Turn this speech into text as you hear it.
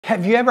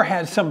Have you ever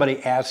had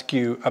somebody ask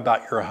you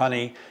about your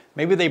honey?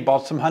 Maybe they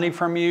bought some honey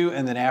from you,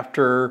 and then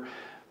after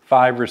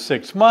 5 or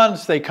 6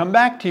 months, they come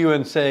back to you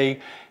and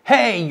say,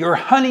 hey, your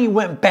honey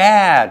went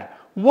bad.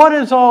 What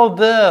is all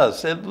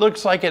this? It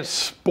looks like it's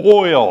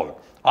spoiled.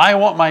 I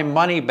want my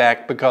money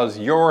back because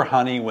your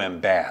honey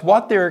went bad.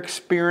 What they're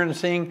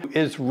experiencing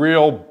is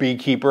real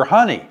beekeeper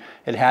honey.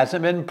 It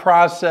hasn't been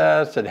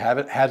processed, it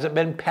hasn't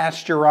been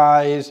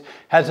pasteurized,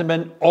 hasn't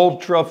been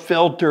ultra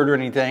filtered or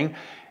anything.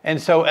 And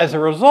so as a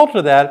result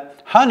of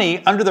that,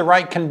 honey under the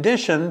right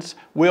conditions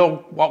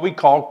will what we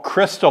call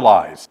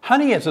crystallize.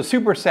 Honey is a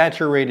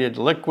supersaturated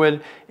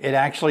liquid. It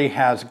actually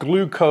has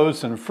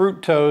glucose and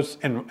fructose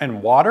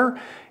and water.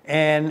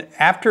 And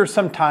after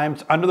some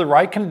times, under the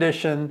right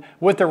condition,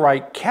 with the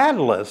right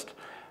catalyst,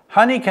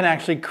 honey can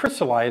actually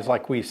crystallize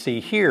like we see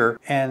here,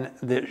 and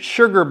the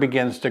sugar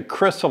begins to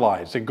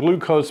crystallize. The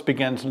glucose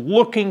begins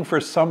looking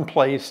for some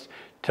place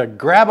to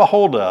grab a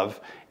hold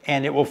of,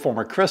 and it will form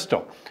a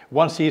crystal.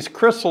 Once these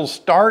crystals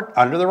start,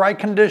 under the right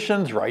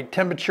conditions, right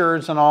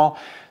temperatures and all,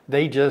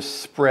 they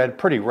just spread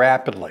pretty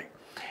rapidly.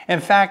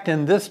 In fact,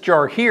 in this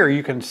jar here,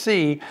 you can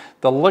see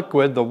the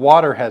liquid, the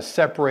water has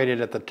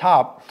separated at the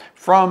top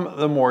from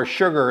the more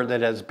sugar that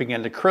has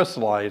begun to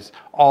crystallize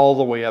all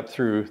the way up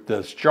through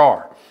this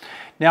jar.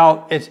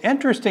 Now, it's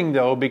interesting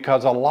though,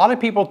 because a lot of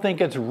people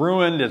think it's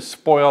ruined, it's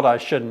spoiled, I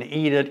shouldn't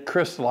eat it,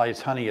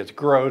 crystallized honey is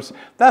gross.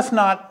 That's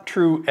not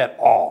true at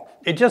all.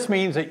 It just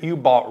means that you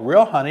bought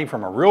real honey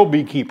from a real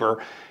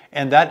beekeeper,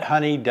 and that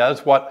honey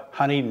does what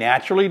honey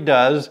naturally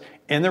does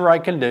in the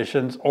right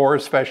conditions, or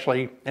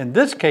especially in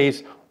this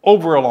case,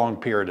 over a long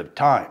period of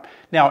time.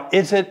 Now,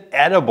 is it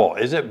edible?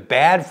 Is it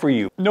bad for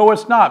you? No,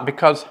 it's not,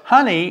 because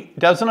honey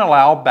doesn't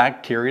allow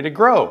bacteria to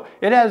grow.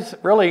 It has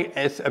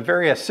it's a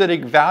very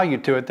acidic value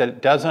to it that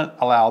it doesn't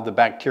allow the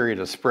bacteria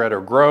to spread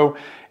or grow.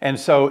 And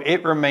so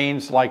it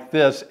remains like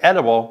this,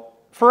 edible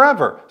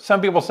forever.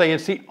 Some people say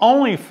it's the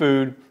only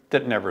food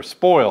that never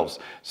spoils.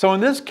 So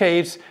in this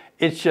case,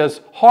 it's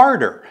just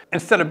harder.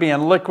 Instead of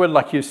being liquid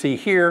like you see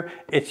here,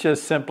 it's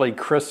just simply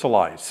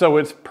crystallized. So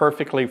it's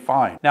perfectly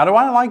fine. Now, do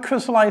I like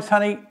crystallized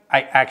honey?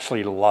 I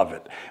actually love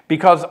it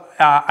because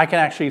I can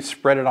actually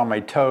spread it on my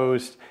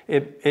toast.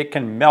 It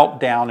can melt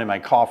down in my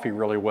coffee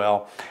really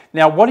well.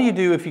 Now, what do you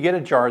do if you get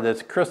a jar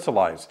that's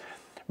crystallized?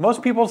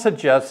 Most people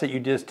suggest that you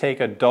just take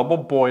a double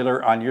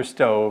boiler on your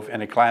stove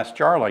in a glass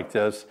jar like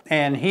this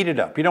and heat it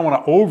up. You don't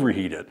want to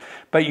overheat it,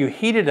 but you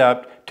heat it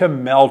up to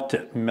melt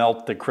it,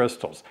 melt the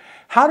crystals.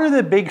 How do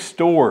the big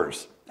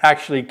stores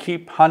actually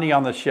keep honey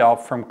on the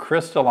shelf from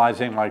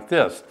crystallizing like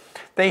this?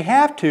 They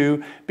have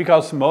to,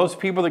 because most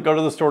people that go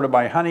to the store to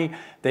buy honey,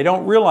 they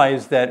don't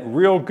realize that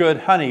real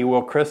good honey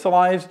will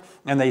crystallize,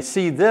 and they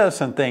see this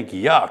and think,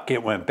 yuck,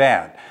 it went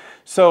bad.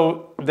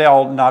 So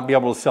they'll not be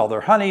able to sell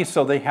their honey,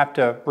 so they have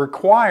to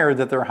require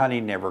that their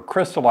honey never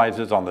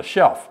crystallizes on the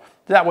shelf.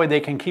 That way they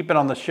can keep it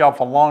on the shelf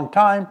a long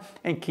time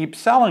and keep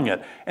selling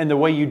it. And the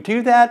way you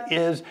do that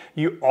is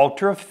you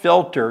ultra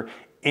filter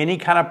any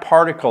kind of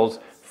particles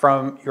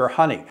from your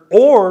honey,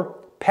 or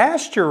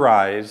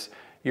pasteurize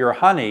your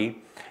honey.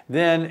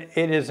 Then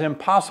it is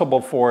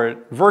impossible for it,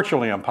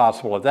 virtually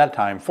impossible at that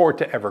time, for it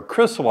to ever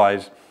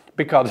crystallize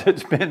because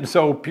it's been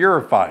so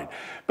purified.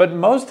 But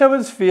most of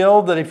us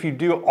feel that if you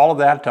do all of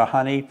that to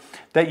honey,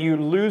 that you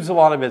lose a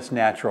lot of its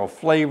natural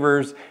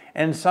flavors,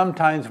 and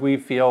sometimes we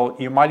feel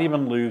you might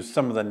even lose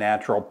some of the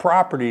natural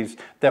properties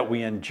that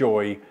we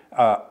enjoy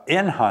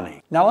in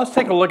honey. Now let's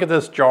take a look at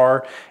this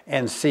jar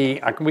and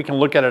see, we can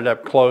look at it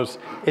up close.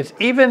 It's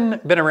even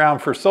been around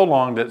for so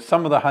long that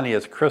some of the honey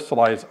is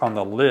crystallized on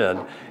the lid,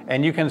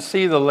 and you can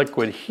see the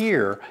liquid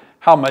here,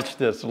 how much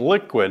this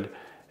liquid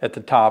at the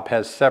top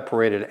has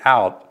separated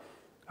out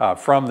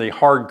from the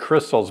hard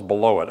crystals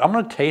below it. I'm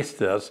going to taste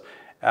this.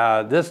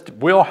 This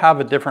will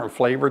have a different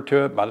flavor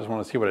to it, but I just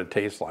want to see what it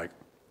tastes like.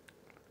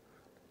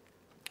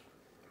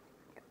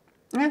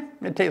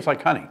 It tastes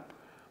like honey.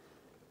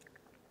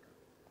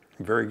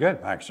 Very good,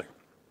 actually.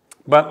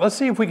 But let's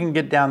see if we can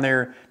get down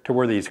there to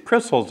where these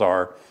crystals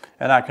are,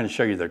 and I can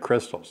show you the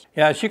crystals.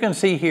 Yeah, as you can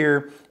see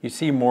here, you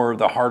see more of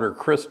the harder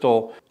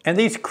crystal. And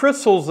these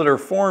crystals that are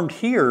formed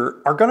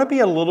here are going to be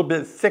a little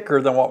bit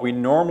thicker than what we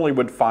normally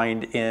would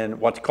find in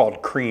what's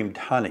called creamed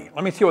honey.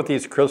 Let me see what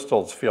these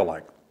crystals feel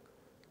like.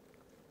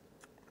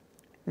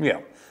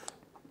 Yeah.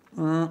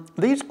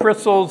 These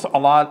crystals a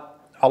lot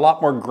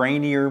more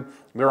grainier.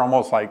 They're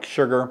almost like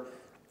sugar.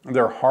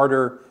 They're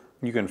harder.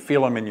 You can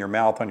feel them in your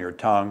mouth, on your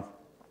tongue.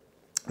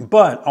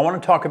 But I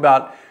want to talk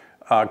about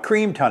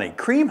creamed honey.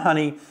 Cream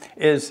honey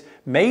is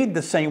made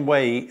the same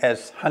way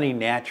as honey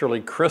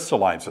naturally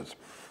crystallizes.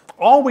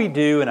 All we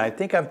do, and I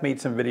think I've made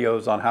some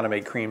videos on how to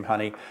make cream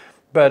honey,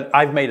 but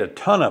I've made a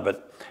ton of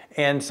it.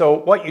 And so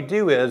what you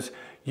do is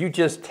you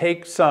just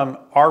take some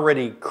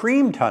already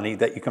creamed honey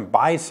that you can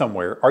buy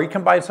somewhere, or you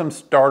can buy some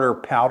starter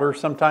powder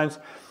sometimes.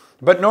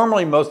 But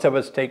normally most of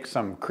us take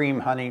some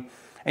cream honey,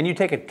 and you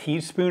take a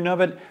teaspoon of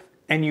it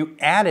and you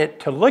add it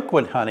to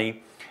liquid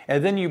honey,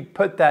 and then you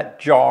put that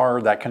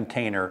jar, that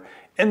container,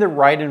 in the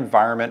right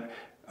environment,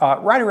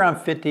 right around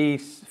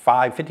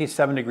 55,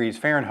 57 degrees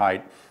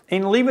Fahrenheit,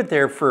 and leave it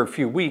there for a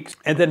few weeks.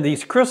 And then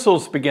these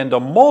crystals begin to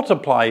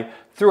multiply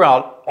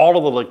throughout all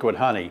of the liquid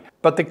honey.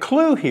 But the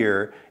clue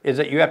here is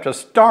that you have to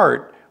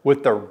start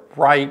with the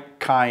right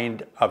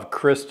kind of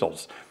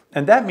crystals.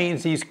 And that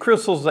means these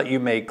crystals that you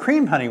make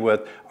cream honey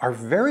with are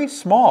very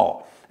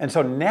small. And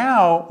so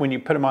now when you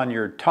put them on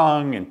your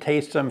tongue and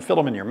taste them, fill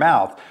them in your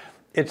mouth,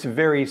 it's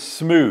very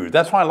smooth.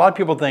 That's why a lot of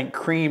people think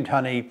creamed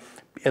honey,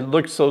 it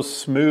looks so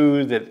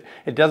smooth that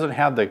it doesn't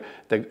have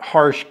the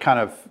harsh kind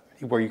of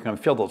where you can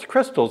feel those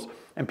crystals,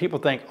 and people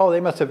think, oh, they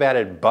must have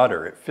added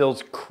butter. It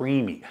feels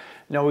creamy.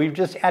 No, we've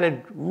just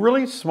added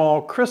really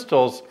small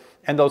crystals,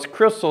 and those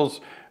crystals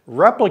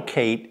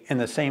replicate in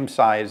the same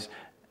size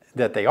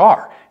that they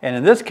are. And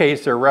in this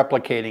case, they're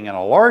replicating in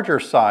a larger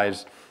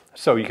size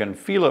so you can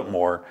feel it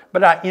more.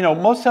 But you know,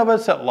 most of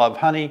us that love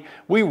honey,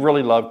 we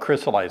really love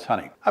crystallized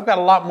honey. I've got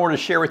a lot more to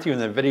share with you in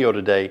the video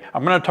today.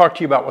 I'm going to talk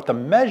to you about what the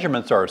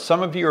measurements are.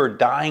 Some of you are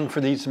dying for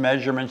these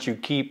measurements. You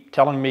keep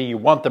telling me you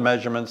want the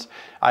measurements.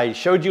 I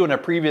showed you in a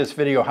previous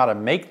video how to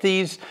make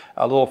these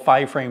little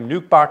 5-frame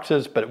nuke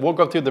boxes, but we'll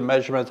go through the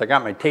measurements. I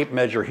got my tape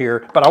measure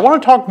here, but I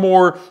want to talk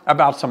more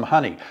about some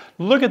honey.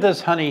 Look at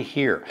this honey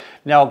here.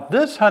 Now,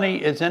 this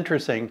honey is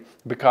interesting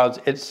because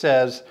it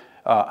says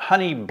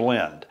honey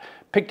blend.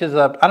 Picked this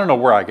up, I don't know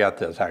where I got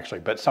this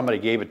actually, but somebody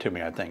gave it to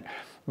me, I think.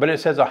 But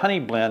it says a honey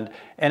blend,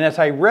 and as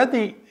I read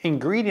the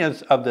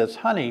ingredients of this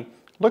honey,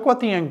 look what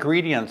the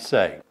ingredients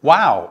say.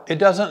 Wow, it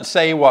doesn't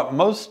say what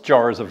most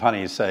jars of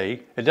honey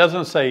say. It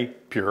doesn't say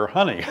pure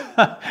honey.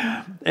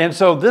 And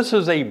so this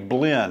is a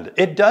blend.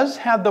 It does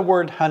have the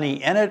word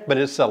honey in it, but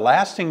it's the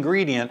last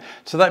ingredient,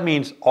 so that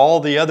means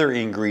all the other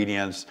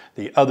ingredients,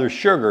 the other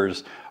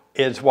sugars,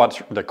 is what's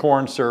the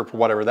corn syrup or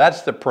whatever.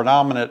 That's the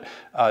predominant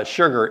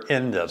sugar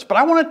in this. But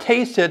I want to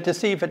taste it to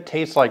see if it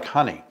tastes like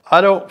honey.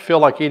 I don't feel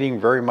like eating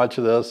very much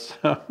of this.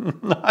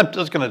 I'm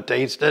just going to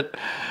taste it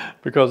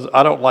because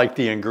I don't like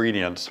the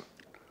ingredients.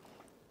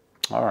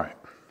 All right.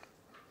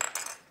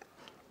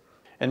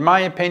 In my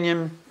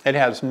opinion, it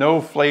has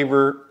no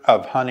flavor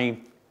of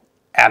honey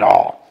at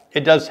all.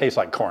 It does taste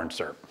like corn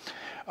syrup.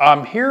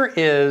 Here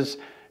is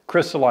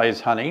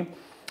crystallized honey.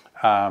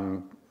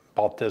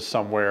 Bought this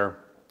somewhere.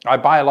 I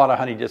buy a lot of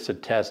honey just to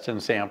test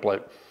and sample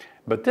it.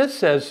 But this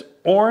says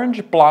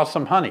orange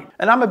blossom honey.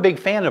 And I'm a big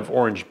fan of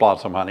orange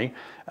blossom honey.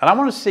 And I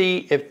want to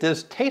see if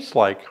this tastes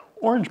like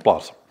orange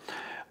blossom.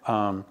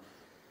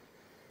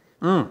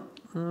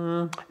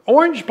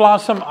 Orange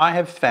blossom I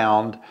have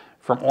found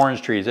from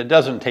orange trees. It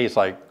doesn't taste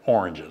like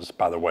oranges,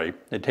 by the way.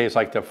 It tastes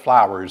like the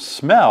flowers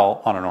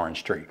smell on an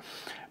orange tree.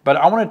 But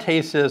I want to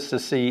taste this to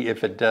see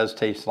if it does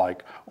taste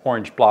like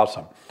orange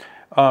blossom.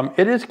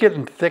 It is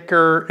getting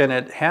thicker and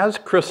it has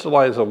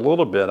crystallized a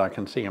little bit, I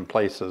can see in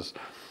places.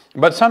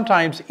 But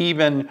sometimes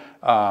even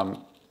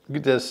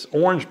this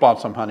orange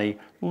blossom honey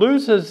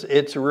loses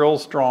its real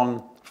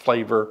strong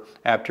flavor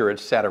after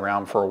it's sat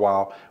around for a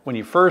while. When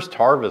you first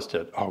harvest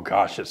it, oh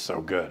gosh, it's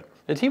so good.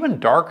 It's even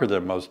darker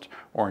than most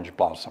orange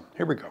blossom.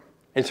 Here we go.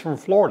 It's from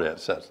Florida, it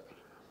says.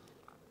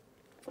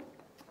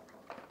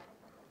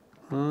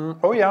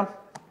 Oh yeah,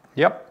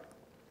 yep.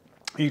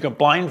 You can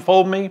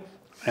blindfold me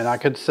and I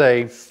could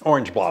say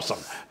orange blossom.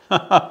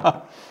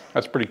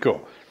 That's pretty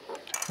cool.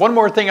 One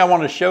more thing I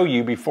want to show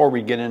you before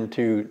we get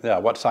into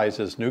what size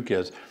this nuke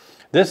is.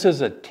 This is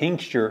a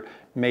tincture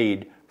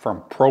made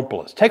from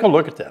propolis. Take a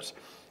look at this.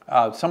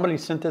 Somebody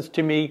sent this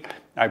to me.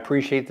 I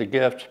appreciate the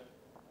gift.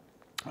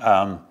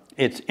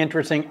 It's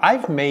interesting.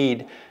 I've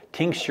made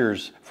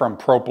tinctures from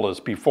propolis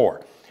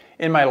before.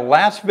 In my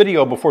last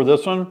video before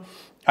this one,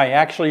 I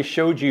actually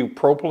showed you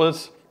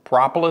propolis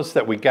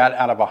that we got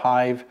out of a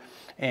hive.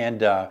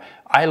 And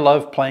I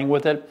love playing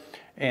with it.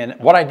 And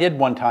what I did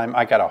one time,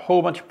 I got a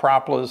whole bunch of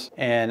propolis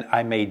and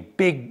I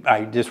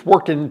just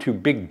worked it into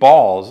big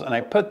balls and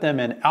I put them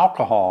in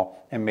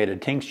alcohol and made a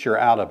tincture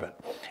out of it.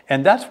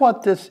 And that's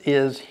what this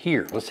is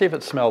here. Let's see if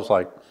it smells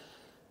like,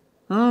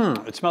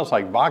 it smells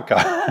like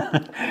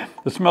vodka.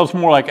 It smells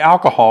more like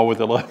alcohol with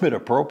a little bit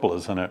of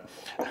propolis in it.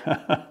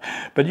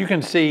 But you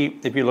can see,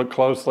 if you look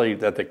closely,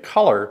 that the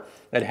color,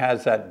 it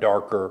has that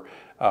darker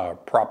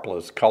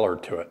propolis color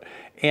to it.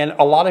 And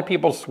a lot of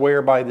people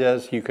swear by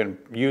this. You can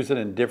use it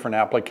in different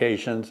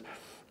applications.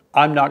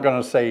 I'm not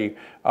going to say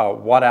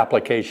what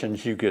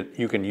applications you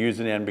can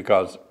use it in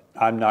because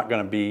I'm not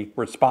going to be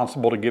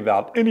responsible to give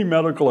out any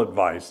medical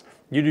advice.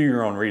 You do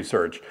your own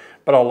research.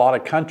 But a lot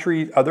of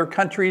other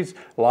countries,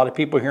 a lot of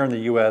people here in the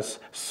U.S.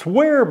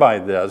 swear by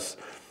this.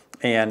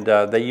 And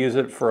they use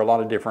it for a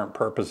lot of different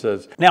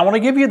purposes. Now, I want to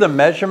give you the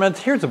measurements.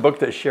 Here's a book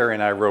that Sherry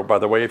and I wrote, by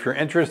the way. If you're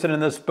interested in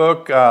this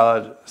book,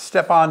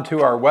 step on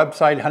to our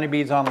website,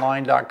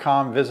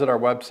 honeybeesonline.com, visit our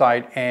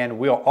website, and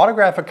we'll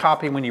autograph a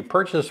copy when you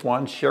purchase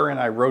one. Sherry and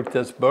I wrote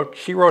this book.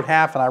 She wrote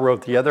half, and I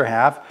wrote the other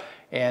half.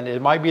 And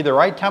it might be the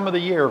right time of the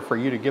year for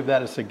you to give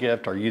that as a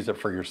gift or use it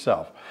for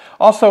yourself.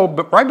 Also,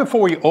 but right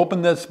before we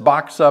open this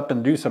box up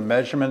and do some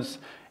measurements,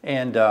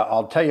 and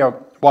I'll tell you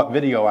what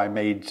video I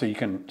made so you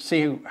can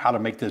see how to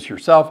make this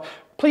yourself.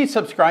 Please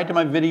subscribe to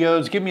my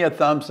videos. Give me a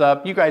thumbs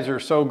up. You guys are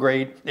so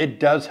great. It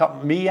does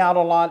help me out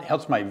a lot. It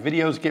helps my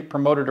videos get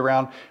promoted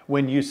around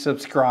when you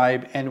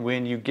subscribe and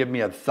when you give me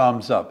a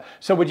thumbs up.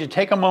 So would you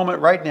take a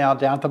moment right now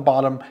down at the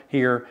bottom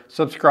here,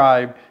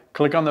 subscribe,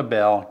 click on the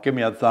bell, give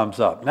me a thumbs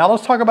up. Now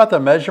let's talk about the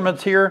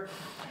measurements here.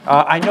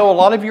 I know a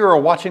lot of you are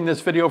watching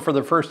this video for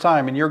the first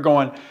time and you're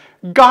going,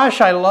 gosh,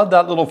 I love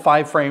that little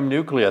 5-frame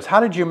nucleus. How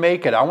did you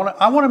make it? I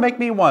want to make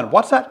me one.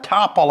 What's that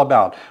top all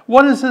about?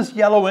 What is this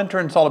yellow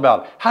entrance all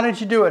about? How did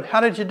you do it? How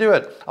did you do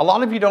it? A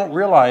lot of you don't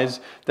realize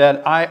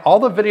that all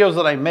the videos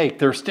that I make,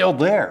 they're still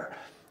there.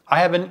 I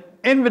have an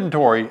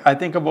inventory, I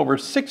think, of over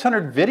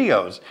 600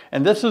 videos,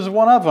 and this is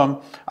one of them.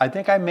 I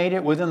think I made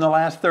it within the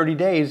last 30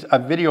 days, a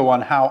video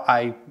on how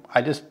I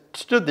just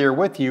stood there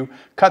with you,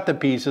 cut the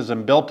pieces,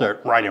 and built it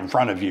right in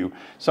front of you.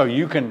 So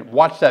you can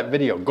watch that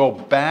video. Go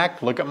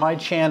back, look at my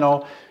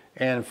channel,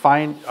 and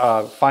find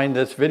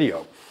this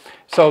video.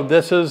 So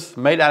this is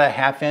made out of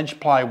 1/2-inch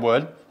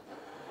plywood.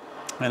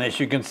 And as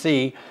you can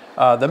see,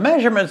 the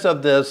measurements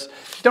of this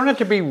don't have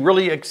to be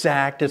really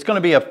exact. It's going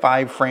to be a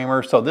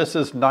 5-framer, so this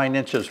is 9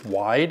 inches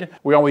wide.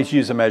 We always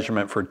use a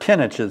measurement for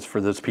 10 inches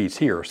for this piece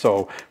here.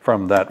 So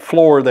from that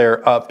floor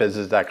there up is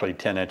exactly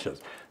 10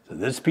 inches. So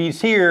this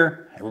piece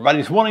here,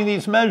 everybody's wanting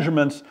these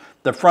measurements.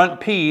 The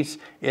front piece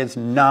is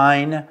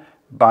 9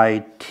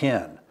 by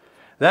 10.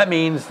 That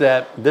means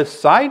that this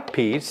side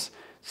piece,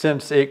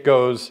 since it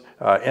goes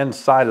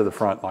inside of the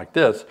front like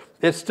this,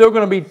 it's still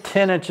going to be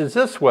 10 inches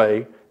this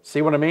way.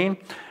 See what I mean?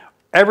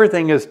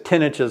 Everything is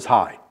 10 inches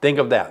high. Think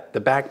of that. The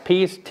back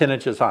piece, 10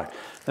 inches high.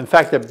 In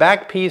fact, the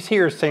back piece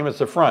here is same as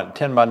the front,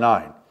 10 by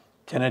 9.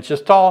 10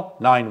 inches tall,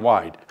 9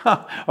 wide.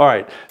 All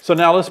right, so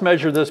now let's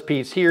measure this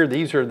piece here.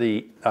 These are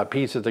the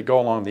pieces that go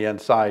along the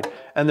inside,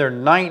 and they're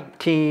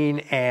 19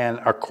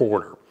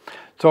 1/4.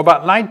 So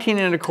about 19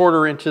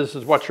 1/4 inches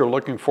is what you're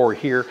looking for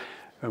here.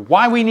 And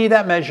why we need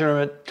that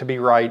measurement to be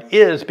right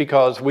is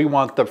because we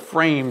want the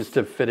frames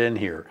to fit in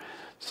here.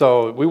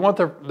 So we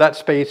want that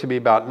space to be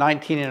about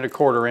 19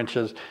 1/4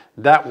 inches.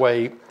 That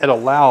way it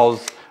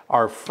allows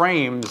our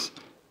frames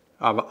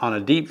on a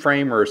deep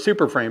frame or a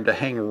super frame to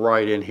hang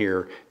right in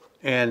here.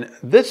 And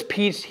this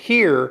piece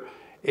here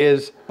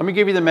is, let me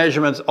give you the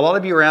measurements. A lot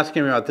of you are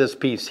asking me about this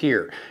piece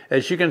here.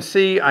 As you can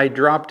see, I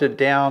dropped it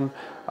down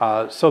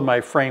so my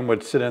frame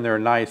would sit in there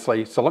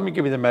nicely. So let me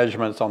give you the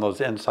measurements on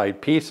those inside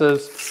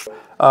pieces.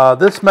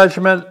 This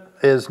measurement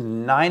is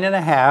 9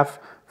 1/2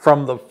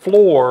 from the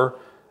floor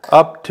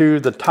up to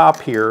the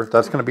top here.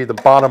 That's going to be the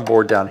bottom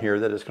board down here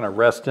that it's going to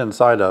rest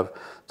inside of.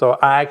 So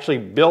I actually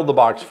build the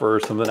box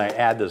first and then I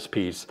add this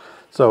piece.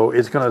 So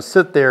it's going to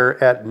sit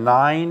there at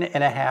 9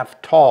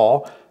 1/2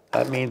 tall.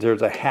 That means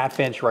there's a 1/2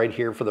 inch right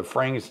here for the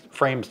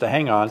frames to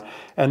hang on.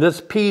 And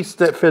this piece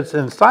that fits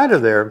inside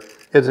of there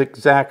is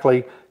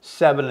exactly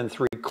 7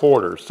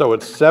 3/4. So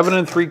it's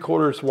 7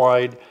 3/4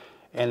 wide,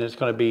 and it's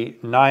going to be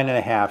 9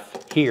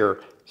 1/2 here.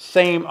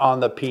 Same on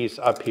the piece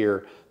up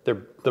here. They're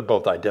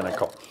both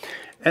identical.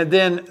 And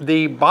then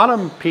the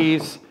bottom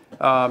piece,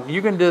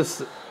 you can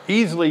just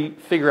easily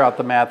figure out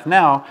the math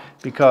now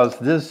because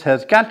this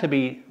has got to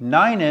be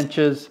 9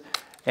 inches.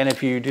 And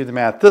if you do the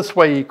math this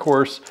way, of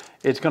course,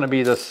 it's going to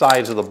be the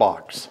size of the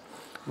box.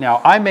 Now,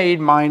 I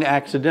made mine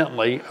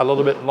accidentally a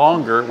little bit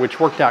longer, which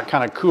worked out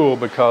kind of cool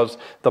because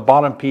the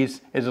bottom piece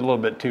is a little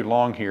bit too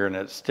long here and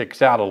it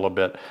sticks out a little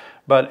bit.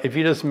 But if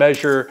you just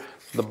measure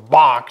the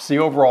box, the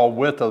overall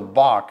width of the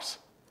box,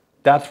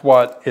 that's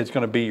what is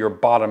going to be your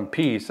bottom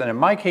piece. And in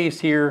my case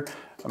here,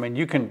 I mean,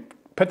 you can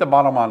put the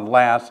bottom on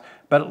last,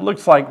 but it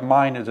looks like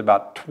mine is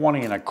about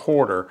 20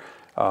 1/4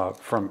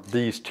 from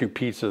these two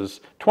pieces.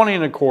 20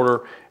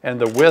 1/4, and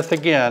the width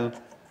again,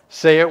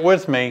 say it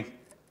with me,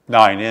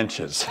 9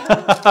 inches,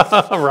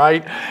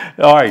 right?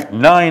 All right,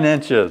 9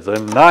 inches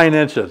and 9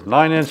 inches,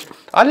 9 inch.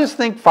 I just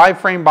think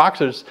 5-frame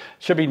boxes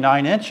should be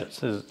 9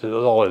 inches is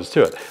all there is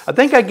to it. I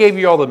think I gave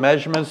you all the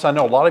measurements. I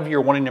know a lot of you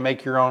are wanting to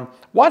make your own.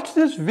 Watch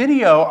this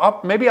video.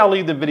 Maybe I'll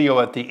leave the video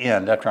at the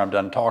end after I'm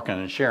done talking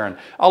and sharing.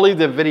 I'll leave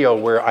the video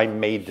where I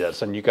made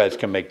this and you guys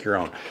can make your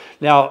own.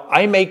 Now,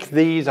 I make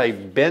these, I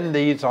bend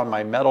these on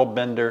my metal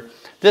bender.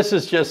 This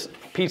is just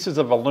pieces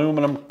of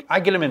aluminum.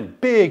 I get them in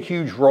big,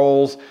 huge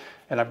rolls.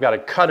 And I've got a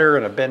cutter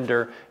and a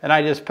bender, and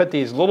I just put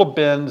these little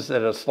bends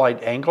at a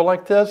slight angle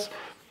like this,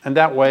 and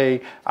that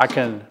way I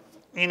can,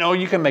 you know,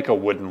 you can make a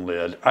wooden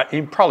lid.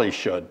 You probably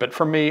should, but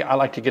for me, I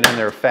like to get in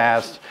there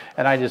fast,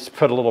 and I just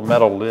put a little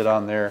metal lid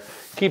on there.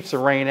 Keeps the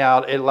rain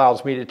out. It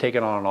allows me to take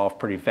it on and off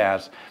pretty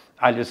fast.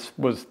 I just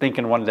was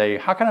thinking one day,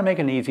 how can I make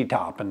an easy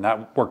top? And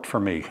that worked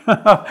for me.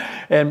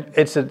 And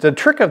it's the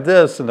trick of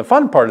this, and the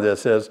fun part of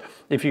this is,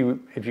 if you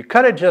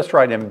cut it just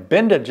right and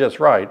bend it just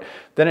right,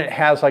 then it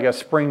has like a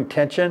spring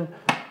tension.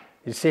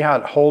 You see how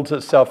it holds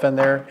itself in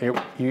there?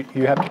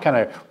 You have to kind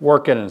of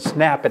work it and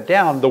snap it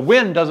down. The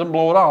wind doesn't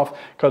blow it off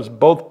because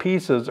both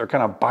pieces are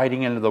kind of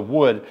biting into the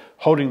wood,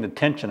 holding the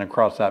tension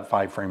across that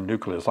 5-frame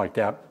nucleus like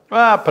that.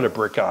 Well, I'll put a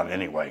brick on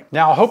anyway.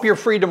 Now, I hope you're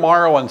free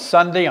tomorrow on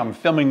Sunday. I'm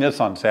filming this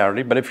on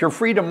Saturday, but if you're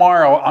free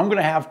tomorrow, I'm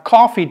gonna have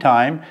coffee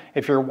time.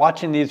 If you're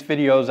watching these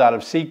videos out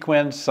of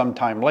sequence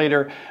sometime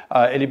later,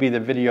 it'll be the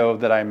video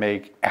that I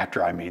make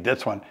after I made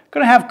this one.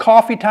 Gonna have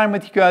coffee time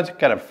with you guys,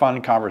 got a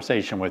fun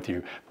conversation with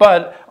you.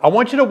 But I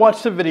want you to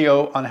watch the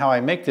video on how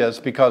I make this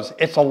because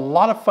it's a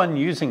lot of fun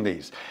using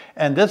these.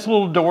 And this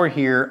little door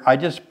here, I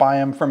just buy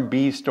them from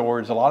bee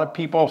stores. A lot of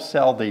people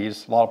sell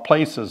these, a lot of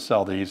places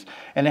sell these,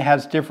 and it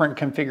has different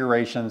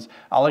configurations.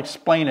 I'll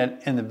explain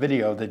it in the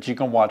video that you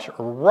can watch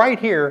right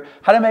here,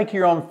 how to make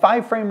your own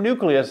 5-frame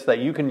nucleus that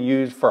you can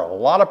use for a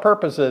lot of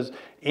purposes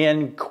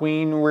in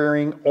queen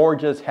rearing or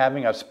just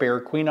having a spare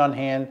queen on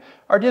hand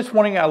or just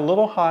wanting a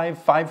little hive,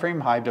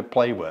 5-frame hive to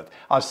play with.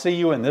 I'll see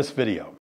you in this video.